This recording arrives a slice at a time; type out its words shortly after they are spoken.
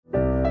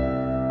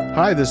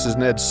Hi, this is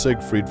Ned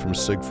Siegfried from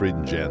Siegfried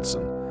and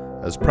Jensen.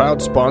 As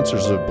proud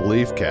sponsors of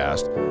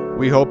BeliefCast,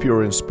 we hope you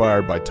are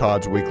inspired by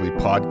Todd's weekly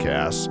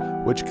podcasts,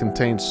 which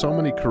contain so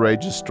many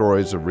courageous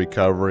stories of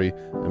recovery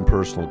and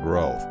personal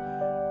growth.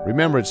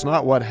 Remember, it's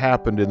not what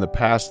happened in the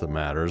past that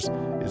matters,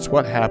 it's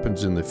what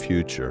happens in the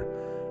future.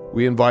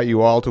 We invite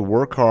you all to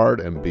work hard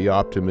and be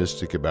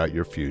optimistic about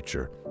your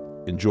future.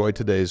 Enjoy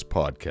today's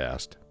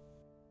podcast.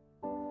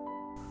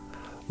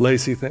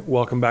 Lacey,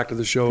 welcome back to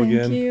the show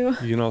again.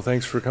 Thank you.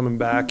 Thanks for coming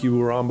back. You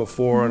were on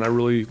before, and I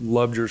really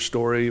loved your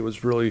story. It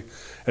was really,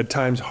 at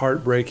times,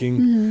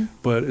 heartbreaking,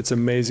 but it's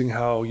amazing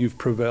how you've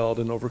prevailed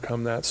and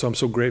overcome that. So I'm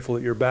so grateful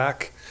that you're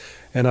back.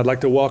 And I'd like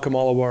to welcome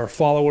all of our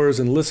followers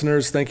and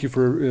listeners. Thank you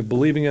for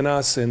believing in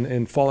us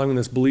and following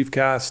this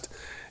BeliefCast.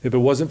 If it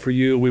wasn't for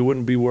you, we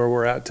wouldn't be where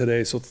we're at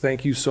today. So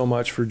thank you so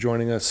much for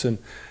joining us. And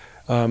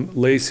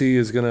Lacey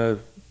is going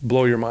to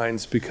blow your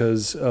minds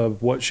because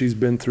of what she's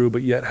been through,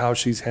 but yet how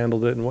she's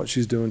handled it and what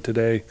she's doing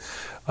today.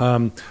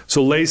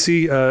 So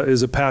Lacey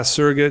is a past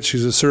surrogate.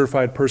 She's a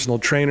certified personal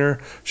trainer.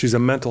 She's a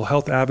mental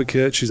health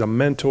advocate. She's a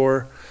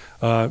mentor.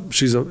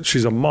 She's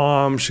a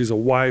mom. She's a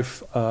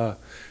wife.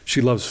 She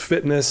loves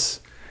fitness.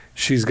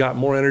 She's got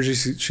more energy.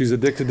 She's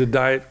addicted to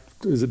diet.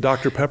 Is it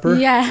Dr. Pepper?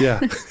 Yeah.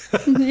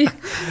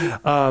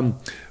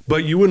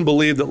 But you wouldn't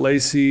believe that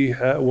Lacey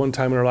at one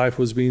time in her life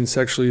was being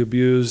sexually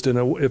abused.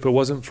 And if it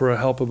wasn't for a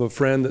help of a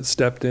friend that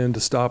stepped in to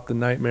stop the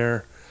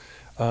nightmare,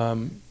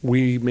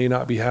 we may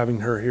not be having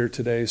her here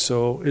today.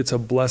 So it's a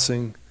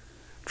blessing,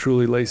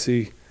 truly,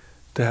 Lacey,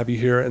 to have you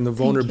here, and the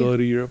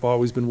vulnerability you've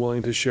always been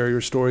willing to share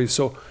your story.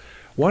 So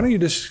why don't you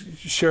just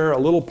share a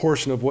little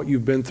portion of what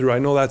you've been through? I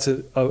know that's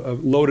a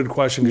loaded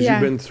question because you've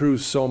been through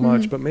so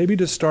much, but maybe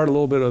just start a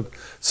little bit of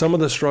some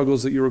of the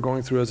struggles that you were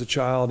going through as a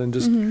child, and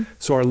just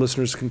so our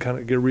listeners can kind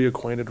of get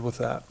reacquainted with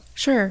that.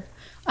 Sure.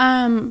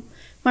 My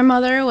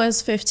mother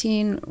was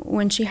 15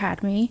 when she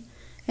had me,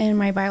 and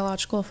my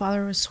biological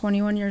father was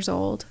 21 years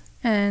old.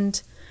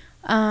 And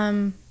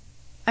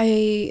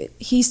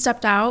he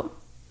stepped out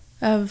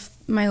of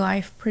my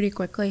life pretty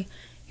quickly.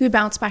 He would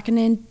bounce back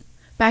in,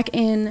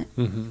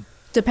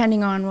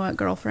 depending on what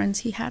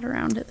girlfriends he had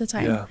around at the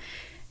time. Yeah.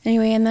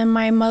 Anyway, and then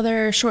my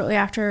mother shortly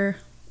after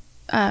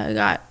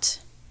got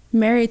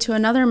married to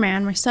another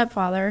man, my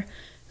stepfather,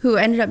 who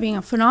ended up being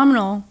a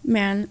phenomenal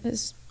man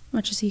as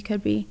much as he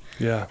could be.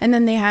 Yeah. And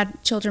then they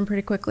had children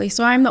pretty quickly.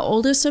 So I'm the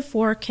oldest of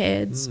 4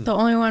 kids, the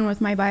only one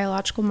with my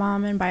biological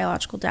mom and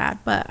biological dad,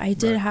 but I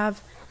did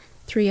have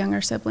 3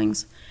 younger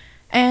siblings.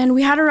 And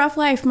we had a rough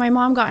life. My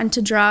mom got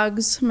into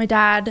drugs. My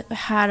dad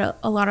had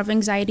a lot of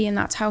anxiety, and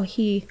that's how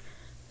he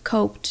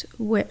coped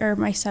with, or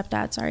my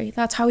stepdad, sorry,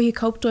 that's how he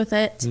coped with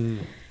it.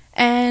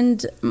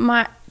 And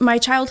my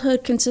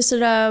childhood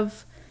consisted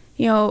of,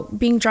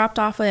 being dropped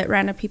off at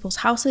random people's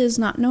houses,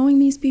 not knowing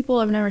these people,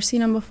 I've never seen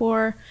them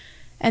before,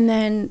 and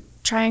then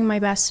trying my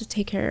best to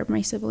take care of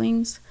my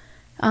siblings.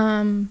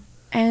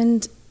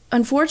 And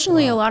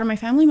unfortunately, a lot of my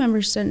family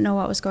members didn't know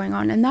what was going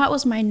on, and that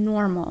was my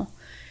normal.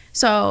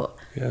 So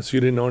you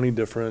didn't know any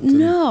different.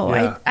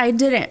 I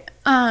didn't.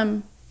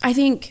 I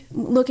think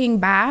looking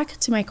back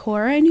to my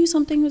core, I knew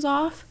something was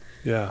off.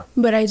 Yeah.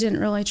 But I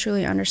didn't really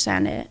truly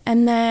understand it.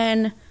 And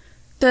then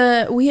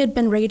we had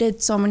been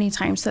raided so many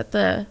times that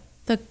the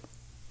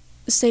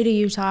state of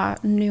Utah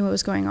knew what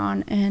was going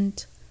on.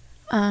 And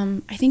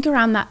I think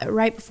around that,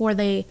 right before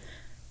they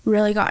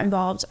really got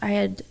involved, I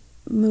had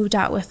moved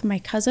out with my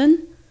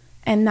cousin.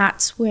 And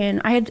that's when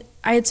I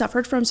had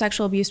suffered from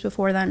sexual abuse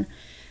before then.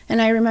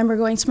 And I remember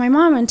going to my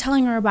mom and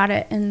telling her about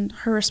it, and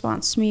her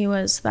response to me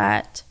was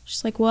that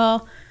she's like,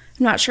 well,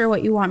 I'm not sure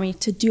what you want me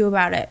to do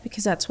about it,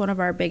 because that's one of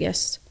our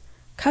biggest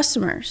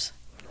customers.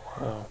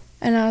 Wow.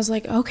 And I was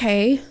like,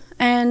 okay.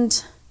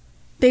 And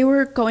they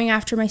were going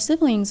after my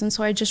siblings, and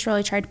so I just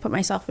really tried to put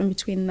myself in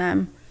between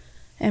them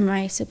and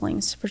my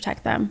siblings to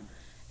protect them.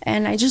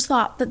 And I just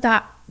thought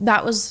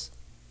that was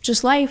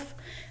just life.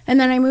 And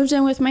then I moved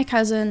in with my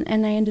cousin,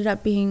 and I ended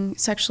up being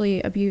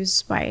sexually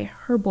abused by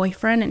her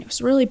boyfriend, and it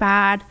was really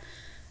bad.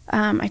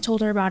 I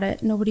told her about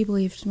it. Nobody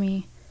believed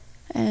me.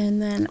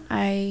 And then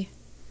I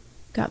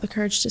got the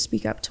courage to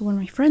speak up to one of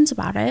my friends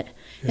about it.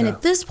 Yeah. And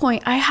at this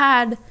point, I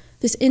had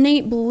this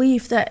innate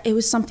belief that it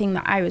was something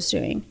that I was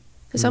doing.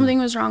 That something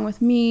was wrong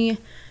with me.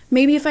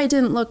 Maybe if I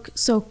didn't look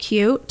so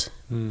cute,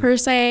 per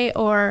se,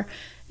 or,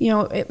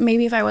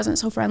 maybe if I wasn't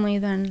so friendly,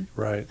 then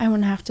I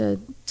wouldn't have to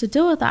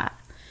deal with that.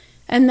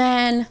 And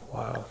then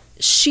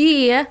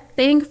she,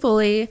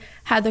 thankfully,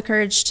 had the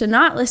courage to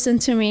not listen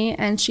to me,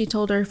 and she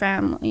told her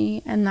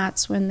family, and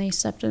that's when they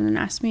stepped in and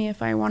asked me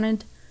if I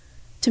wanted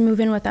to move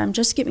in with them,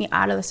 just to get me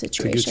out of the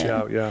situation. To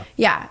get you out,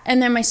 Yeah,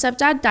 and then my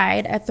stepdad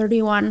died at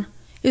 31.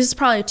 It was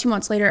probably 2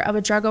 months later of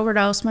a drug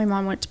overdose. My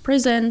mom went to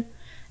prison,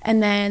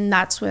 and then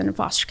that's when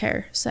foster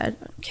care said,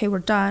 okay, we're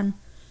done.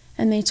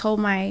 And they told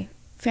my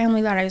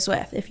family that I was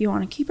with, if you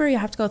want to keep her, you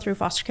have to go through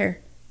foster care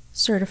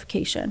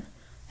certification.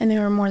 And they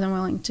were more than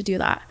willing to do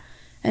that.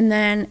 And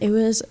then it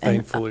was...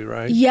 Thankfully,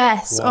 right?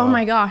 Yes. Wow. Oh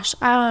my gosh.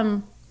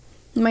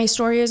 My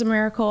story is a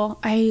miracle.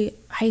 I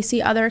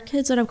see other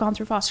kids that have gone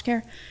through foster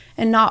care,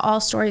 and not all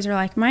stories are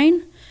like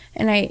mine.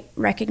 And I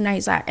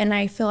recognize that. And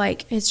I feel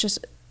like it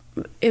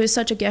was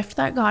such a gift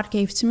that God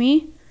gave to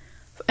me.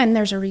 And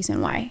there's a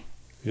reason why.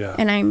 Yeah.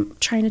 And I'm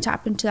trying to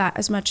tap into that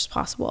as much as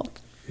possible.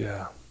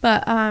 Yeah.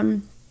 But,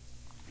 and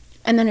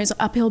then it was an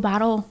uphill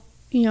battle,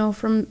 you know,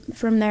 from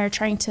there,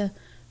 trying to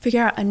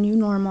figure out a new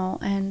normal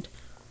and,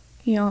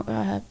 you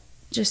know,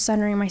 just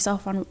centering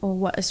myself on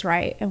what is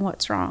right and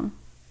what's wrong.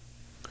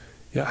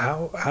 Yeah.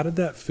 How did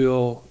that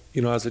feel,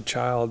 you know, as a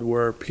child,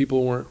 where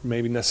people weren't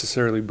maybe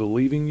necessarily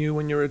believing you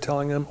when you were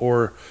telling them,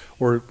 or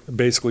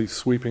basically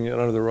sweeping it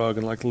under the rug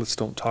and like, let's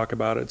don't talk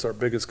about it. It's our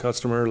biggest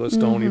customer. Let's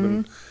don't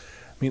even.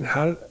 I mean,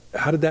 how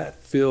did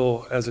that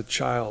feel as a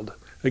child?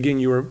 Again,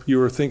 you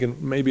were thinking,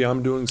 maybe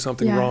I'm doing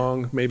something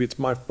wrong. Maybe it's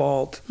my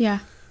fault. Yeah.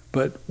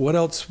 But what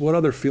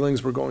other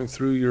feelings were going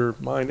through your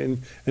mind?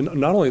 And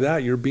not only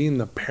that, you're being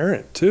the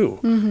parent too.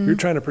 You're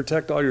trying to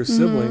protect all your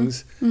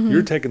siblings.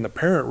 You're taking the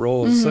parent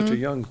role as such a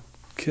young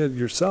kid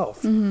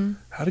yourself.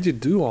 How did you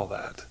do all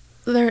that?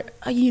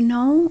 You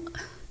know,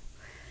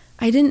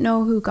 I didn't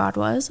know who God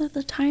was at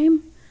the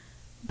time,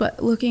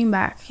 but looking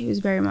back, he was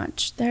very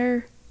much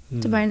there.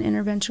 Divine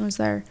intervention was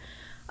there.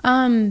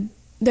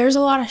 There's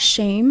a lot of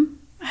shame.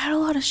 I had a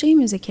lot of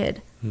shame as a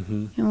kid.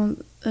 You know,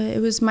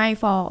 it was my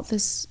fault.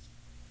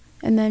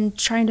 And then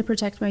trying to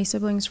protect my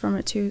siblings from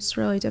it too is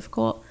really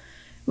difficult.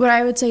 But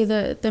I would say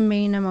the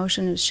main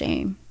emotion is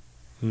shame.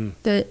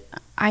 That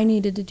I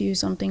needed to do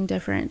something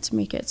different to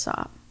make it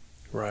stop.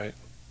 Right.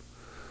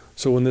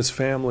 So when this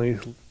family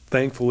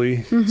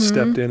thankfully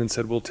stepped in and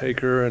said, we'll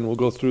take her and we'll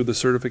go through the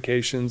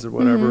certifications or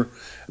whatever.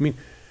 I mean,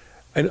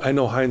 I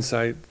know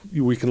hindsight,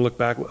 we can look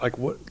back, like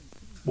what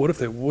if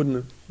they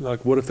wouldn't,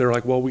 like what if they're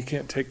like, well, we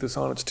can't take this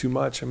on, it's too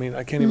much. I mean,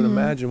 I can't even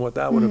imagine what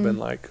that would have been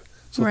like.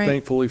 So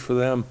thankfully for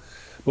them.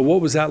 But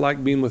what was that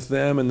like being with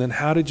them? And then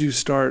how did you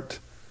start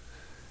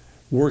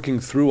working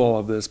through all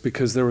of this?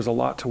 Because there was a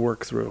lot to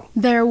work through.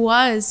 There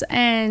was.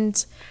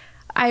 And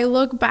I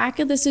look back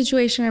at the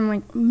situation, I'm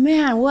like,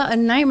 man, what a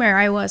nightmare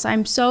I was.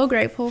 I'm so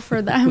grateful for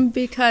them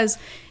because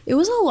it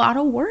was a lot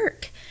of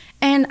work.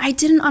 And I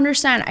didn't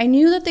understand. I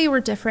knew that they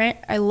were different.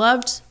 I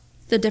loved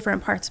the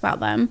different parts about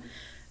them.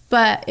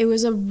 But it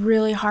was a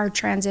really hard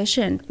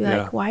transition. To be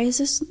like, why is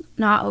this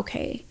not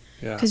okay?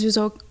 Because it was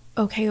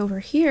okay over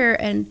here.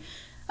 And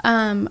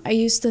I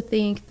used to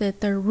think that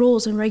their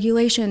rules and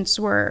regulations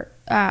were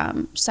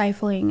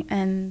stifling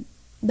and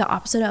the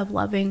opposite of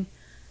loving,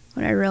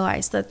 when I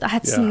realized that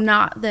that's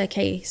not the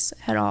case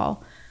at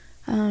all.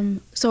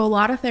 So a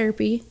lot of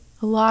therapy,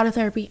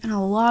 and a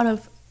lot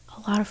of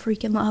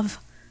freaking love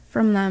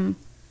from them.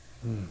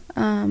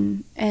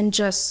 And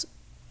just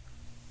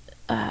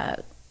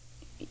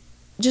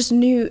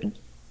new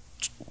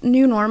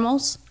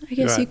normals, I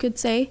guess you could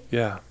say.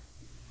 Yeah.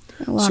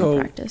 A lot of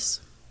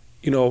practice.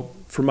 You know,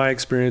 from my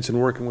experience in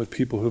working with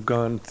people who've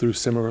gone through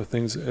similar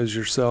things as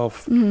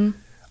yourself,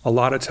 a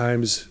lot of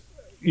times,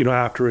 you know,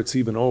 after it's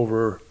even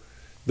over,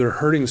 they're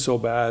hurting so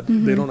bad,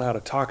 they don't know how to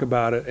talk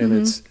about it,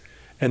 and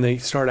and they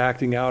start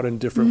acting out in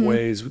different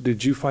ways.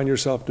 Did you find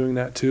yourself doing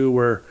that too,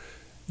 where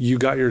you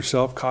got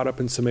yourself caught up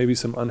in maybe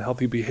some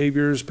unhealthy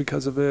behaviors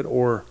because of it?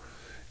 Or,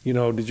 you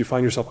know, did you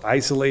find yourself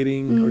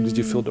isolating or did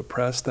you feel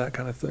depressed, that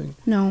kind of thing?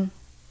 No.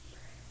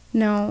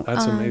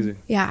 That's amazing.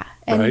 Yeah.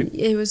 And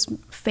it was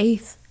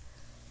faith.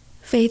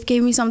 Faith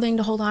gave me something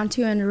to hold on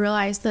to and to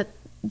realize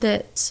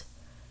that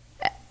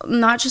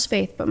not just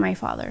faith, but my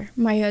father,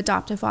 my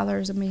adoptive father,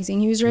 is amazing.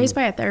 He was raised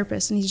by a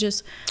therapist, and he's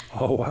just,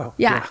 oh, wow.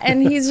 Yeah.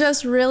 And he's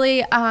just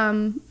really,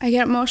 I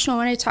get emotional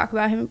when I talk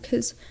about him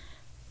because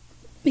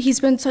he's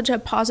been such a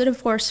positive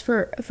force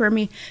for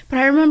me. But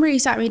I remember he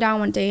sat me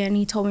down one day and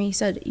he told me, he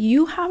said,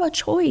 you have a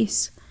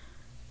choice.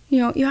 You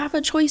know, you have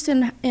a choice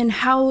in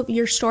how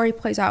your story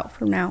plays out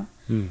from now.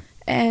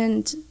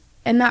 And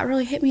that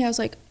really hit me. I was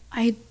like,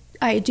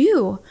 I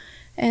do.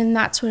 And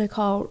that's what I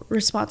call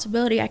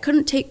responsibility. I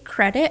couldn't take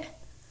credit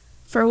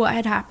for what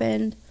had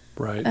happened.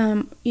 Right.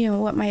 You know,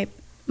 what my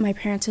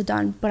parents had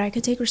done, but I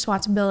could take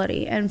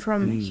responsibility. And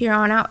from here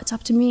on out, it's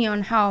up to me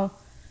on how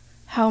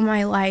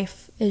my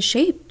life is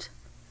shaped.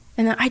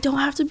 And that I don't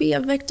have to be a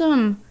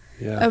victim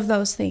of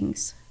those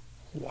things.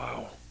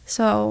 Wow.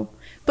 So,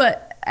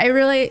 but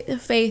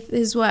faith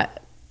is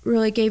what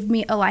really gave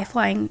me a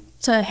lifeline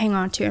to hang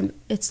on to.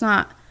 It's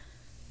not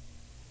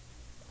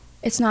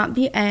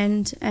the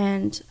end,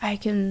 and I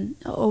can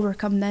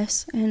overcome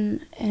this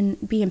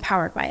and be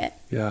empowered by it.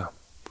 Yeah.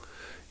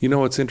 You know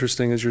what's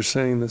interesting as you're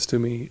saying this to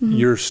me,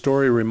 your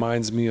story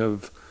reminds me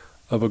of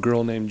a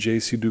girl named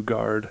J.C.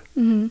 Dugard.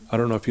 I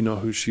don't know if you know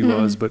who she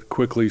was, but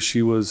quickly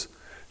she was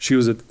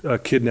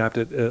kidnapped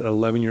at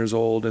 11 years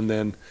old and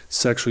then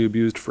sexually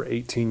abused for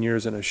 18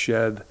 years in a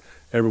shed.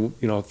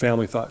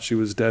 Family thought she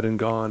was dead and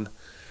gone.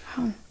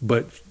 Wow.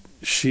 But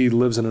she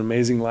lives an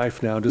amazing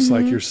life now, just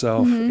like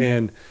yourself.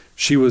 And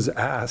she was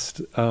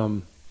asked,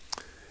 how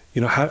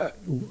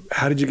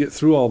did you get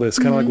through all this?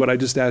 Kind of like what I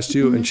just asked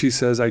you. And she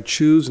says, I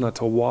choose not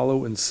to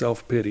wallow in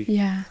self-pity.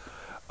 Yeah.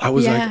 I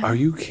was like, are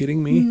you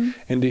kidding me?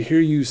 And to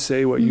hear you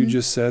say what you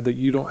just said, that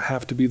you don't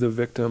have to be the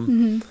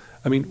victim.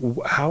 I mean,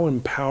 how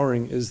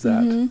empowering is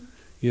that?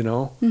 you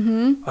know?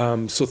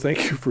 Mm-hmm. So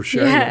thank you for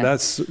sharing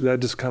that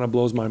just kind of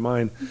blows my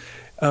mind.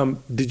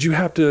 Did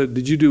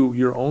you do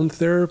your own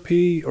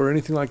therapy or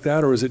anything like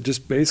that? Or is it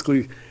just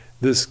basically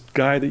this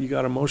guy that you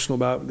got emotional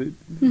about that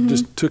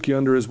just took you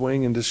under his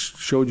wing and just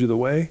showed you the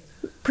way?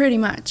 Pretty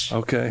much.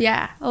 Okay.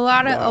 Yeah. A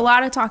lot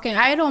of talking.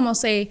 I'd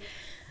almost say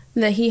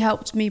that he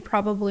helped me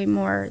probably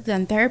more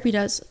than therapy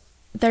did.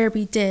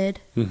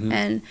 Mm-hmm.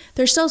 And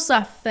there's still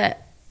stuff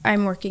that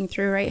I'm working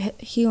through, right?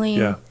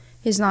 Healing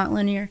is not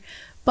linear.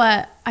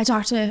 But I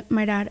talk to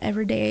my dad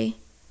every day,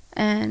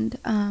 and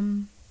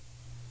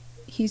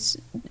he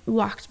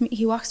walks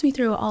me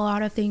through a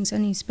lot of things,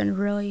 and he's been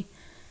really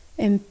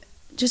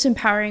just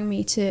empowering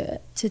me to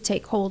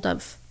take hold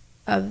of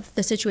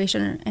the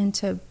situation and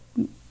to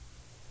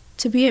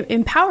be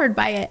empowered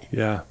by it.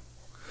 Yeah.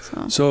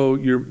 So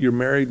you're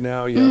married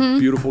now. You have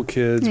beautiful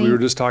kids. We were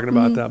just talking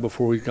about that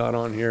before we got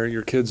on here.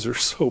 Your kids are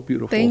so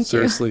beautiful. Thank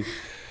seriously.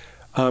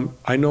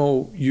 I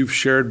know you've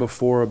shared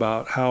before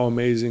about how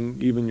amazing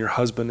even your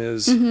husband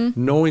is,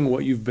 knowing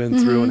what you've been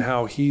through and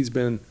how he's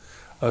been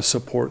a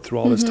support through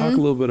all this. Talk a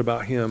little bit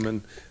about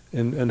him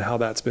and how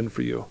that's been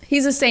for you.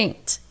 He's a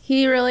saint.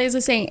 He really is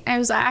a saint. I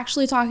was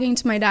actually talking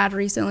to my dad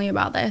recently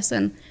about this,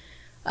 and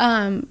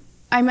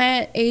I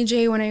met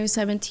AJ when I was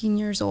 17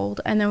 years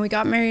old, and then we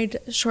got married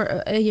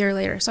a year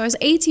later. So I was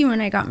 18 when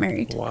I got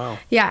married. Wow.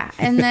 Yeah,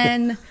 and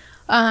then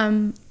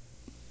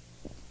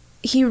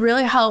he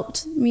really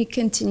helped me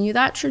continue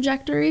that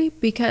trajectory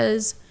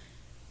because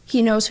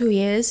he knows who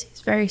he is.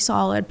 He's a very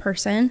solid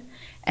person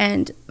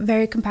and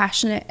very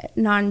compassionate,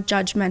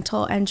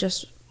 non-judgmental, and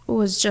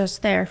was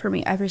just there for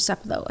me every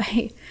step of the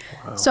way.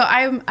 Wow. So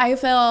I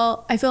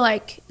feel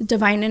like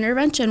divine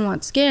intervention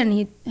once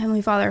again.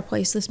 Heavenly Father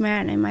placed this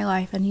man in my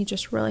life, and he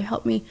just really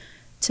helped me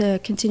to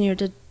continue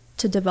to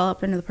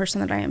develop into the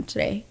person that I am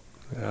today.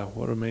 Yeah,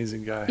 what an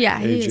amazing guy. Yeah,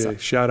 AJ. he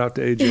is. Shout out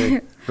to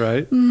AJ,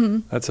 right?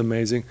 That's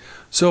amazing.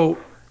 So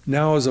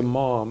now as a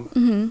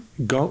mom,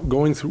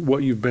 going through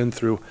what you've been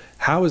through,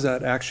 how has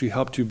that actually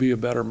helped you be a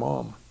better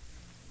mom?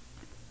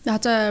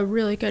 That's a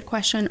really good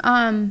question.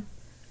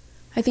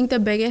 I think the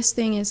biggest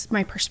thing is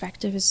my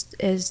perspective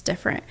is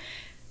different.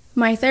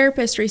 My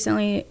therapist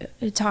recently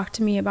talked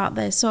to me about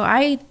this. So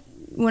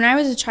when I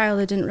was a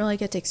child, I didn't really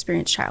get to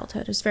experience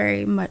childhood. It was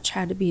very much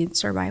had to be in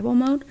survival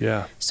mode.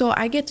 Yeah. So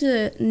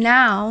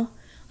now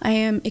I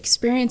am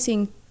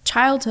experiencing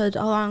childhood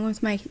along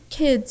with my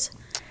kids.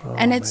 Oh,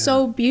 and it's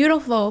so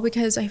beautiful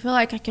because I feel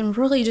like I can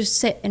really just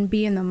sit and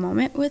be in the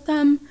moment with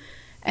them,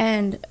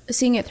 and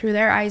seeing it through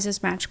their eyes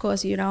is magical,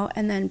 as you know,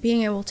 and then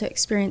being able to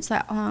experience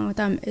that along with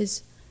them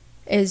is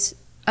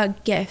a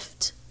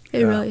gift.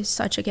 It really is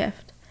such a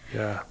gift.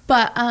 Yeah.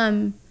 But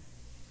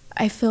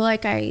I feel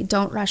like I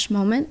don't rush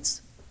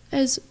moments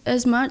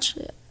as much.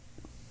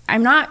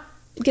 I'm not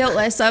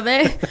guiltless of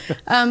it.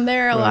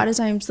 There are a lot of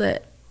times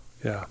that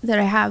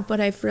I have, but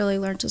I've really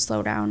learned to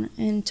slow down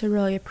and to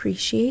really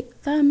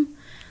appreciate them.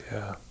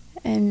 Yeah.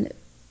 And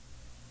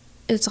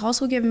it's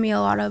also given me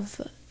a lot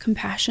of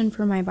compassion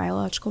for my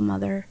biological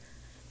mother,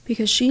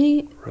 because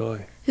she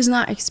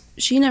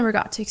she never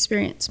got to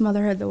experience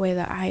motherhood the way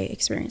that I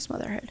experienced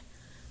motherhood.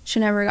 She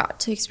never got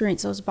to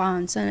experience those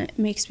bonds, and it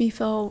makes me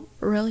feel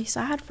really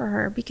sad for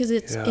her because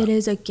it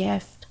is a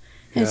gift,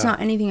 and it's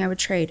not anything I would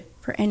trade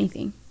for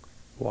anything.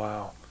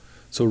 Wow.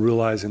 So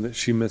realizing that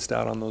she missed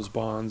out on those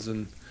bonds,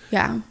 and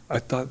I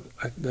thought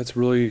that's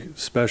really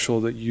special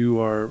that you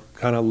are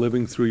kind of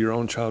living through your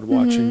own child,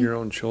 watching your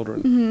own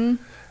children.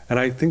 And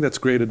I think that's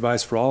great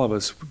advice for all of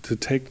us, to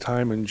take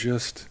time and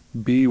just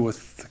be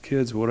with the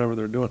kids, whatever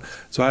they're doing.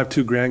 So I have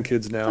 2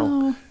 grandkids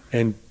now,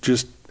 and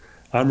just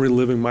I'm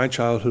reliving my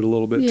childhood a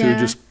little bit too,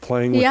 just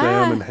playing with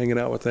them and hanging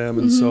out with them.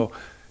 And so,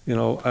 you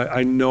know,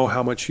 I know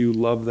how much you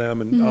love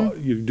them,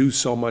 and you do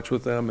so much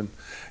with them. And,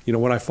 you know,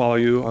 when I follow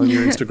you on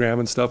your Instagram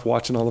and stuff,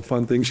 watching all the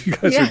fun things you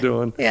guys are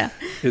doing,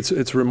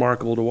 it's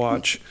remarkable to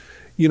watch.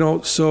 You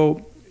know,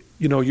 so,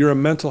 you know, you're a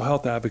mental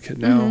health advocate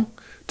now.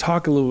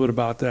 Talk a little bit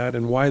about that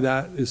and why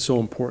that is so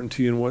important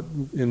to you, and what,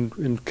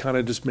 and kind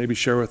of just maybe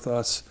share with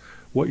us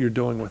what you're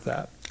doing with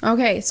that.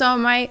 Okay, so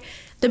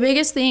the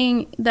biggest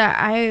thing that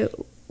I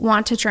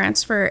want to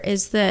transfer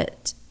is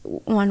that,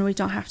 one, we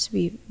don't have to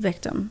be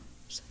victims.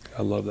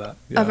 I love that.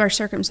 Of our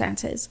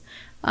circumstances.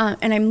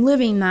 And I'm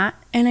living that,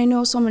 and I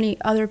know so many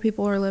other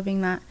people are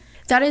living that.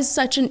 That is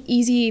such an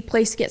easy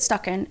place to get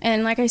stuck in.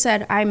 And like I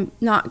said, I'm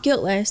not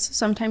guiltless.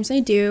 Sometimes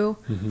I do.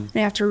 And I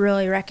have to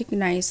really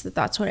recognize that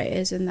that's what it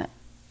is, and that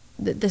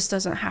this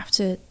doesn't have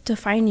to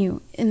define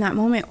you in that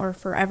moment or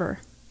forever.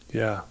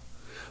 Yeah.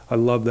 I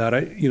love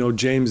that. You know,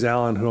 James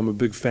Allen, who I'm a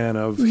big fan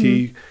of,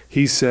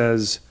 he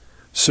says,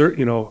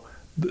 you know,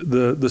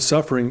 the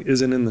suffering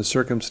isn't in the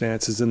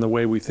circumstances, in the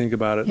way we think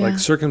about it. Like,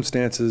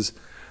 circumstances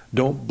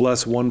don't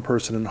bless one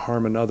person and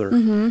harm another.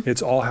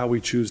 It's all how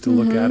we choose to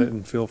look at it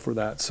and feel for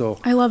that. So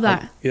I love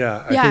that.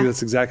 I think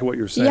that's exactly what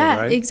you're saying,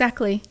 right?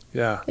 Exactly.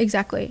 Yeah,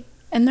 exactly.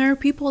 And there are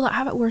people that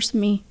have it worse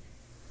than me,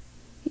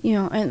 you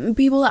know, and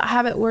people that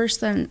have it worse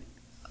than,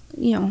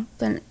 you know,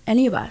 than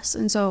any of us.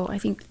 And so I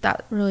think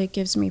that really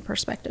gives me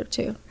perspective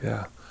too.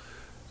 Yeah.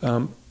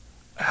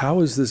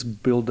 How has this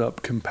build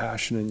up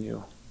compassion in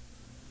you?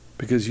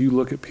 Because you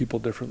look at people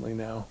differently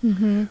now,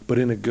 but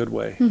in a good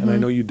way. And I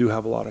know you do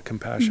have a lot of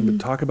compassion, but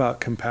talk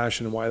about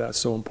compassion and why that's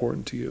so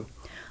important to you.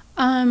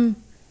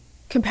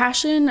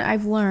 Compassion,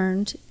 I've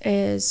learned,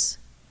 is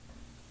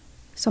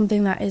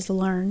something that is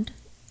learned.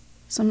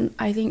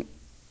 I think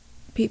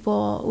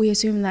we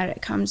assume that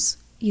it comes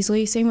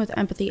easily. Same with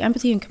empathy.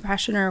 Empathy and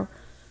compassion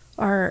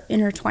are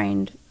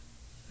intertwined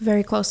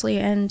very closely,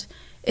 and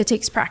it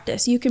takes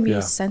practice. You can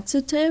be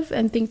sensitive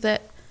and think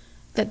that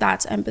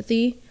that's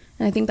empathy,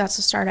 and I think that's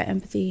the start of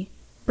empathy.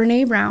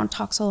 Brene Brown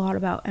talks a lot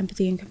about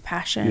empathy and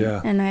compassion,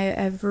 and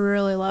I've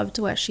really loved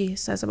what she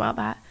says about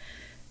that.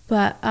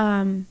 But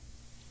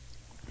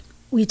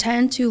we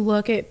tend to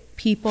look at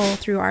people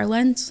through our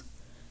lens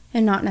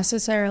and not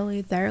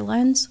necessarily their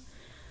lens.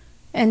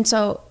 And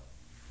so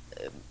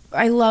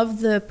I love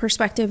the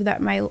perspective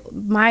that my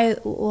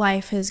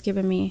life has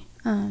given me,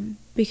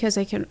 because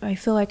I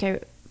feel like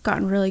I've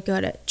gotten really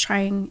good at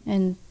trying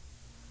and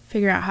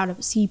figure out how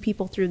to see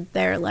people through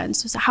their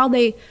lens, so how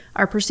they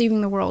are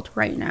perceiving the world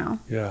right now.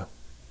 Yeah,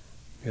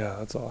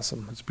 that's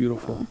awesome. It's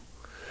beautiful.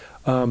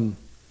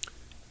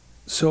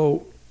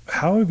 So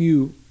how have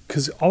you,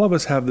 because all of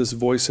us have this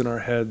voice in our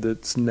head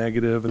that's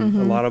negative, and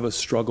a lot of us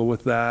struggle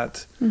with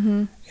that.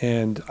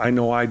 And I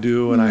know I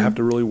do, and I have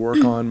to really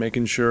work on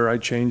making sure I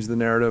change the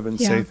narrative and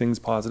say things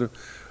positive.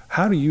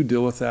 How do you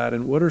deal with that?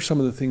 And what are some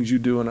of the things you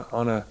do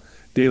on a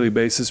daily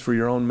basis for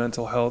your own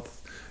mental health,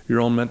 your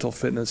own mental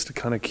fitness, to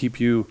kind of keep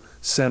you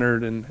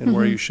centered and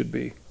where you should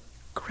be?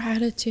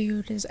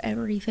 Gratitude is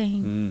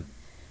everything.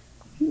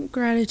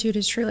 Gratitude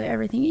is truly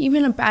everything.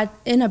 Even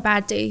in a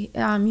bad day,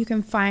 you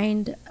can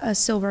find a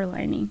silver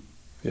lining.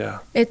 Yeah.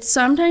 It's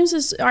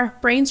sometimes our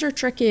brains are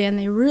tricky and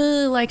they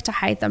really like to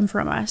hide them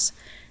from us.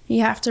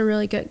 You have to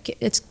really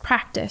it's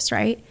practice,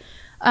 right?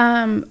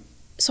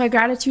 So I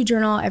gratitude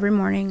journal every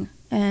morning,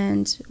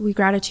 and we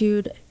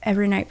gratitude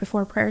every night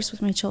before prayers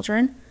with my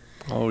children.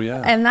 Oh,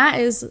 yeah. And that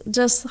is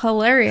just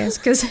hilarious,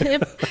 because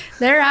if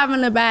they're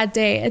having a bad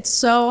day, it's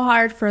so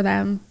hard for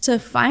them to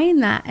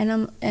find that.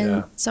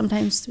 And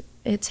sometimes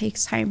it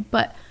takes time,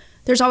 but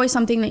there's always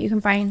something that you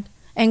can find.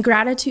 And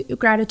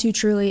gratitude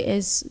truly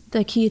is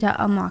the key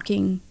to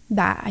unlocking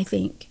that, I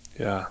think.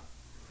 Yeah.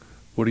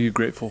 What are you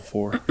grateful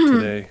for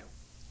today?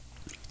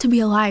 To be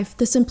alive.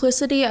 The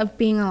simplicity of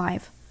being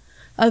alive,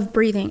 of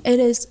breathing. It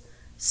is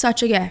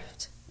such a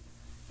gift.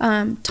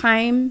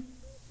 Time,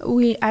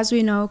 as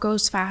we know,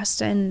 goes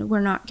fast, and we're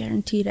not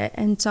guaranteed it.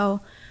 And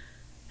so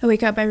I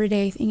wake up every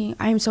day thinking,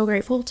 I am so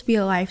grateful to be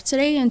alive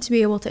today and to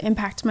be able to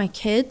impact my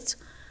kids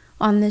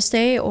on this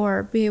day,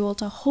 or be able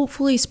to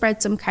hopefully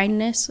spread some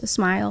kindness, a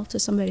smile to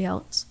somebody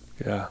else.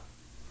 Yeah,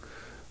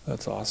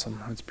 that's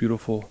awesome. That's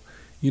beautiful.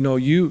 You know,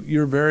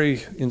 you're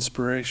very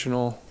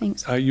inspirational.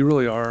 Thanks. You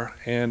really are.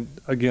 And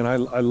again, I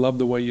love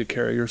the way you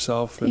carry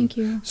yourself. Thank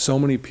you. So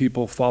many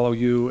people follow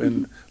you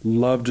and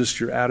love just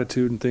your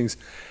attitude and things.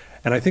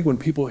 And I think when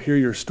people hear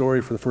your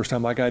story for the first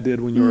time, like I did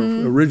when you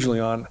were originally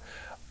on,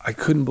 I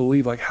couldn't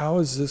believe, like, how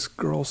is this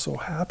girl so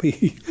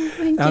happy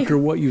after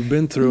what you've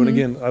been through? And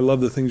again, I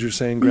love the things you're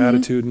saying,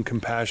 gratitude and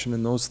compassion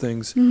and those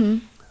things.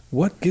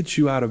 What gets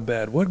you out of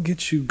bed? What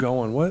gets you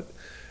going?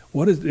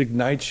 What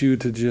ignites you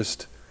to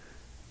just,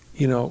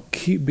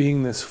 keep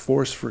being this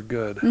force for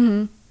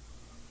good?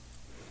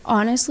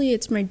 Honestly,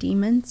 it's my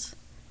demons.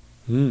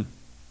 Yeah,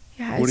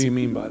 what do you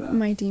mean by that?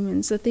 My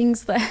demons, the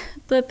things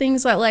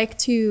that like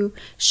to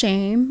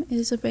shame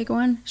is a big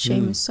one.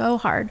 Shame is so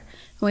hard.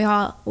 We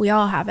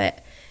all have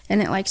it,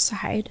 and it likes to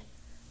hide.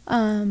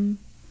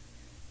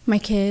 My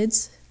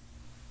kids,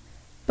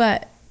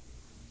 but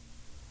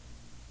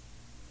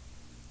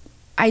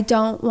I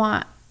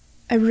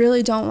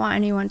really don't want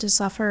anyone to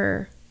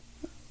suffer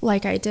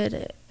like I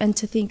did, and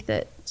to think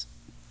that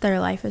their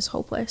life is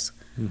hopeless.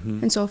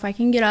 And so if I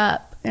can get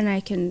up and I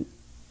can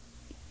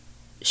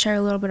share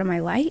a little bit of my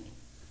light,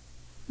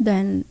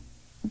 then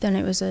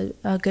it was a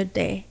good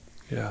day.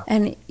 Yeah.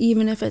 And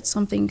even if it's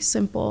something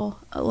simple,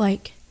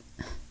 like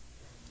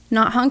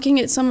not honking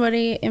at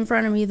somebody in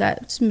front of me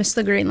that's missed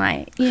the green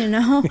light,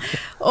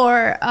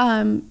 or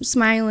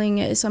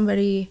smiling at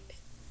somebody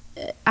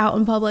out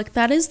in public.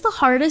 That is the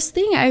hardest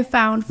thing I've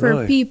found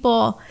for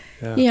people,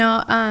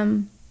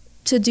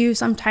 to do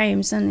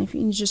sometimes. And if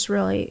you just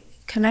really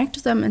connect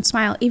with them and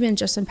smile, even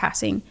just in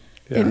passing,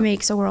 it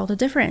makes a world of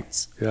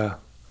difference. Yeah.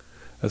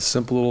 A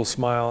simple little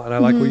smile. And I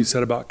like what you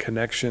said about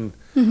connection.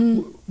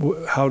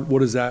 What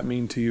does that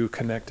mean to you,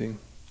 connecting?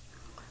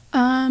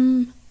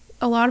 A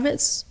lot of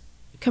it's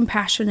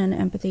compassion and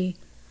empathy.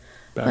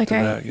 Like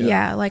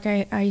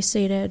I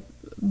stated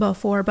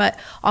before, but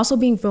also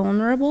being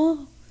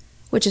vulnerable,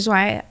 which is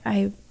why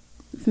I've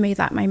made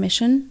that my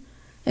mission.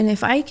 And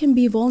if I can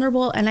be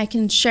vulnerable and I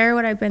can share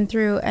what I've been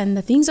through and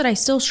the things that I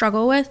still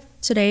struggle with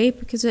today,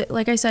 because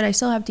like I said, I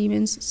still have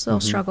demons, still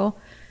struggle,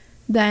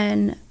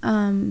 then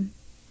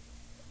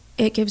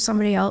it gives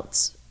somebody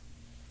else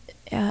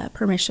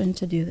permission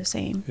to do the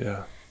same.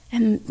 Yeah.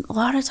 And a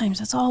lot of times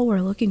that's all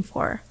we're looking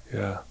for.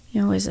 Yeah.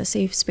 Is a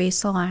safe space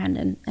to land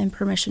and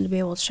permission to be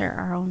able to share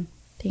our own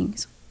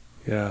things.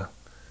 Yeah.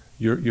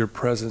 your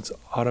presence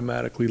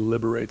automatically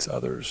liberates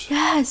others.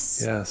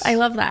 Yes. I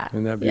love that.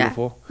 Isn't that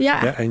beautiful?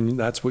 Yeah. And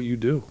that's what you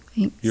do.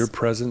 Thanks. Your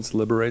presence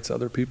liberates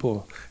other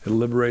people. It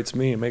liberates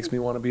me. It makes me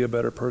want to be a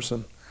better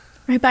person.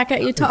 Right back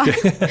at you, Todd.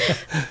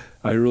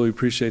 I really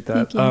appreciate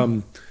that. Thank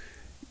you.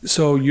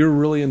 So you're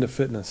really into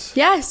fitness.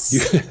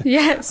 Yes.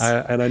 Yes.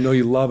 And I know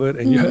you love it,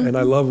 and and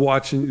I love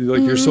watching.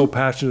 Like you're so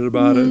passionate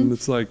about it, and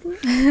it's like,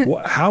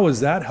 how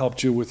has that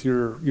helped you with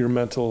your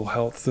mental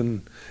health,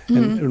 and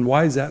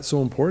why is that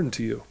so important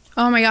to you?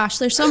 Oh my gosh,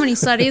 there's so many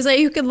studies that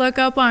you could look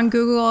up on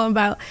Google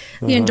about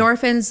the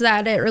endorphins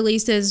that it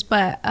releases,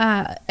 but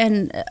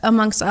and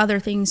amongst other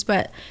things.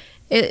 But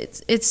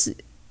it's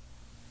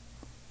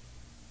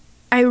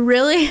I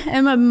really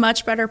am a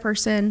much better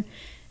person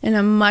and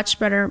a much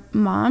better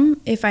mom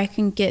if I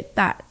can get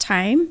that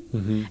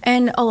time.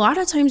 And a lot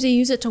of times I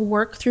use it to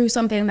work through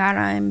something that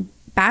I'm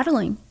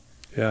battling.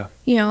 Yeah.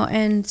 You know,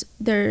 and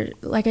there,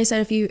 like I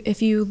said,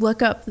 if you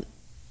look up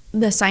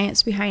the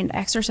science behind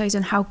exercise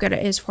and how good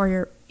it is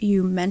for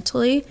you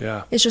mentally,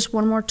 it's just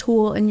one more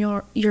tool in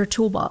your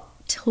tool belt.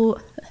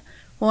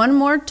 One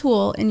more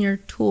tool in your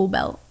tool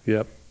belt.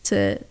 Yep.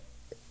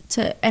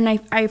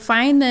 And I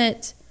find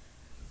that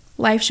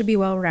life should be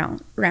well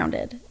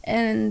rounded.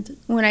 And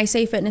when I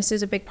say fitness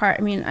is a big part,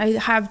 I mean, I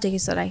have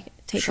days that I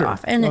take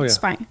off, and it's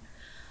fine.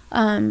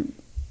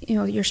 You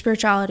know, your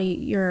spirituality,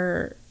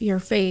 your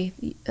faith,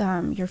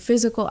 your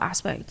physical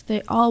aspect,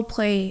 they all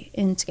play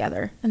in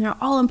together, and they're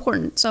all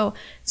important. So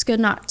it's good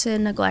not to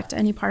neglect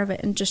any part of it,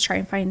 and just try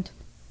and find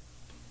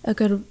a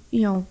good,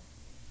 you know,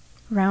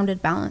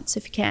 rounded balance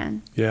if you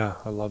can. Yeah,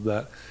 I love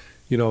that.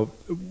 You know,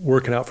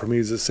 working out for me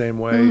is the same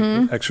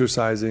way.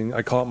 Exercising,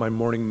 I call it my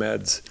morning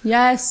meds.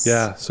 Yes.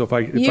 Yeah. So if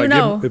I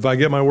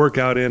get my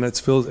workout in, it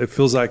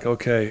feels like,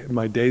 okay,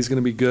 my day's going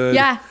to be good.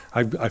 Yeah.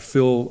 I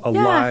feel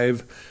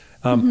alive.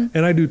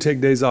 And I do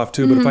take days off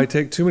too, but if I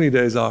take too many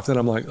days off, then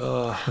I'm like,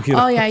 you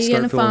know, you get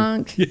in a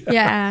funk.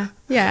 Yeah.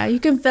 You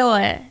can feel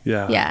it.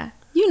 Yeah.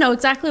 You know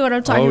exactly what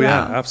I'm talking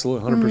about. Oh yeah,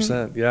 absolutely,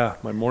 100%. Yeah,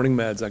 my morning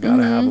meds, I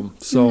gotta have them.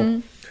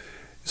 So.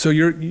 So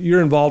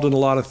you're involved in a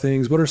lot of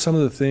things. What are some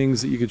of the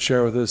things that you could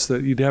share with us,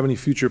 that you'd have any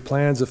future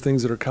plans of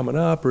things that are coming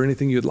up, or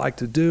anything you'd like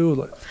to do?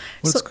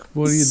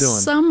 What are you doing?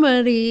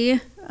 Somebody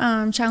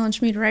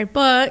challenged me to write a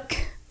book.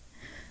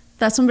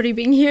 That's somebody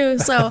being you.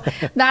 So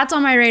that's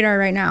on my radar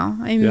right now.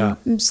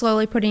 I'm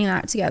slowly putting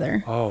that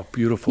together. Oh,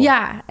 beautiful.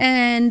 Yeah.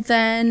 And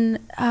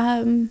then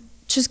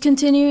just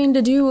continuing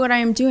to do what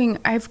I'm doing.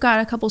 I've got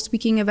a couple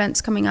speaking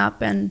events coming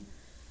up, and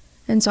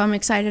so I'm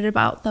excited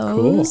about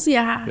those. Cool.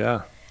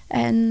 Yeah.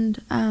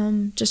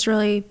 And just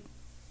really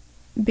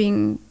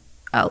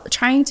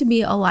trying to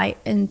be a light,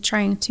 and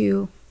trying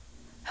to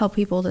help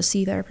people to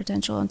see their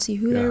potential and see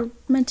who they're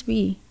meant to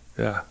be.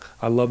 Yeah.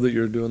 I love that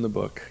you're doing the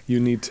book. You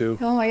need to.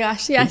 Oh my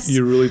gosh, yes.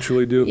 You really,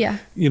 truly do. Yeah.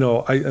 You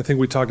know, I think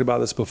we talked about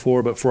this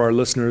before, but for our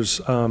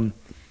listeners,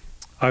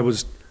 I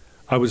was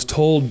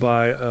told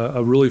by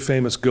a really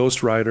famous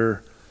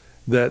ghostwriter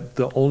that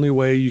the only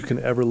way you can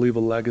ever leave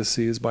a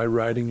legacy is by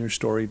writing your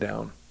story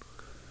down.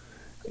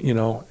 You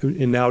know,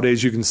 and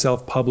nowadays you can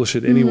self-publish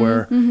it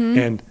anywhere.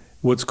 And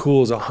what's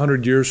cool is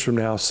 100 years from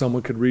now,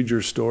 someone could read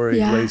your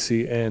story,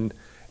 Lacey, and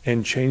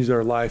change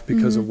their life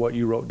because of what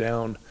you wrote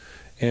down.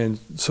 And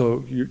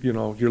so, you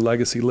know, your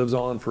legacy lives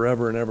on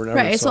forever and ever and ever.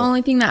 Right. It's the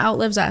only thing that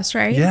outlives us,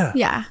 right?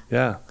 Yeah.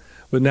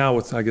 But now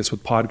with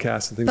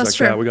podcasts and things like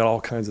that, we got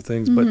all kinds of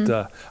things.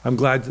 But I'm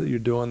glad that you're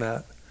doing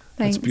that.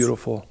 Thanks. That's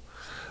beautiful.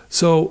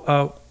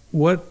 So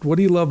what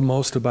do you love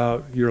most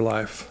about your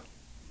life?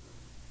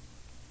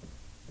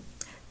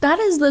 That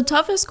is the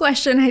toughest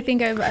question I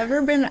think I've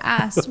ever been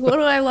asked. What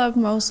do I love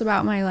most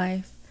about my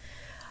life?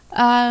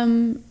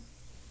 I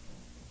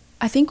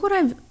think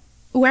where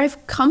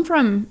I've come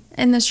from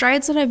and the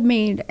strides that I've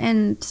made,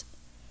 and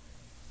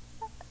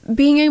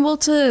being able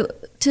to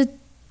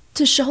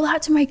show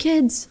that to my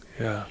kids.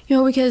 Yeah. You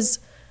know, because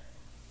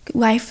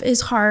life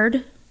is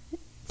hard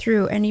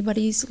through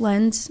anybody's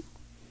lens,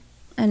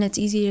 and it's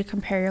easy to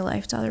compare your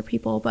life to other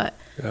people, but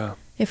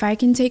if I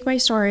can take my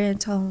story and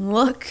tell them,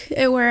 look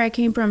at where I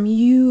came from,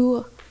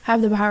 you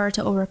have the power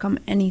to overcome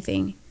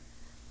anything,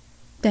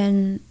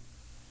 then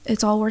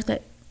it's all worth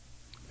it.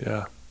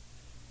 Yeah.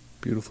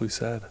 Beautifully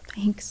said.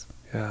 Thanks.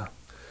 Yeah.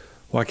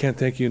 Well, I can't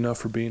thank you enough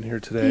for being here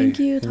today. Thank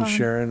you, and Tom.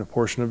 sharing a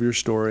portion of your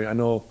story. I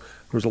know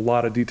there's a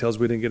lot of details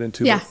we didn't get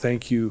into, but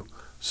thank you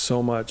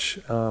so much.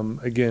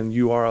 Again,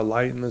 you are a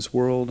light in this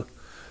world.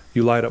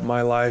 You light up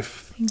my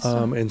life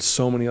and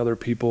so many other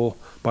people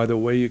by the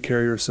way you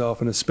carry yourself,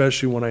 and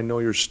especially when I know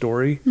your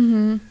story.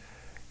 You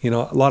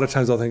know, a lot of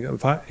times I'll think,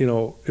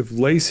 if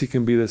Lacey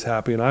can be this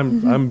happy, and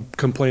I'm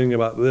complaining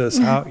about this,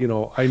 how, you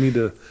know, I need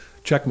to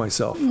check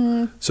myself.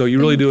 So you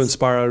really do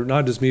inspire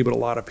not just me, but a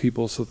lot of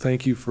people. So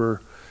thank you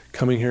for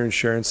coming here and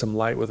sharing some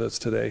light with us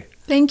today.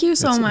 Thank you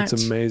so much.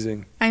 It's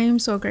amazing. I am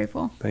so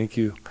grateful. Thank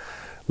you.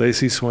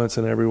 Lacey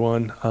Swenson,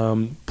 everyone.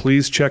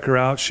 Please check her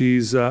out.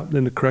 She's,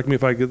 and correct me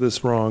if I get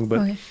this wrong, but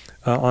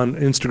on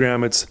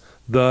Instagram, it's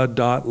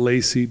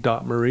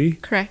the.lacey.marie.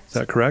 Correct. Is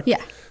that correct?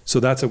 Yeah. So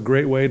that's a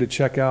great way to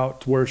check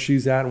out where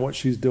she's at and what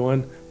she's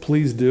doing.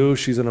 Please do.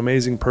 She's an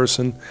amazing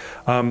person.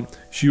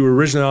 She was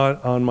originally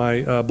on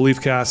my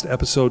Belief Cast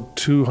episode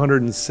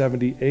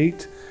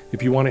 278.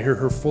 If you want to hear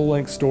her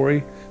full-length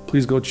story,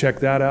 please go check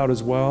that out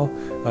as well.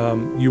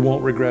 You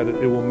won't regret it.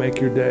 It will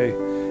make your day.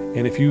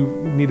 And if you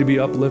need to be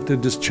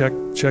uplifted, just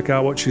check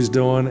out what she's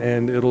doing,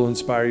 and it'll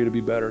inspire you to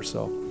be better.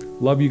 So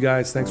love you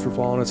guys. Thanks for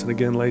following us. And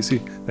again, Lacey,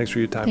 thanks for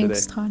your time today.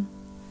 Thanks, Todd.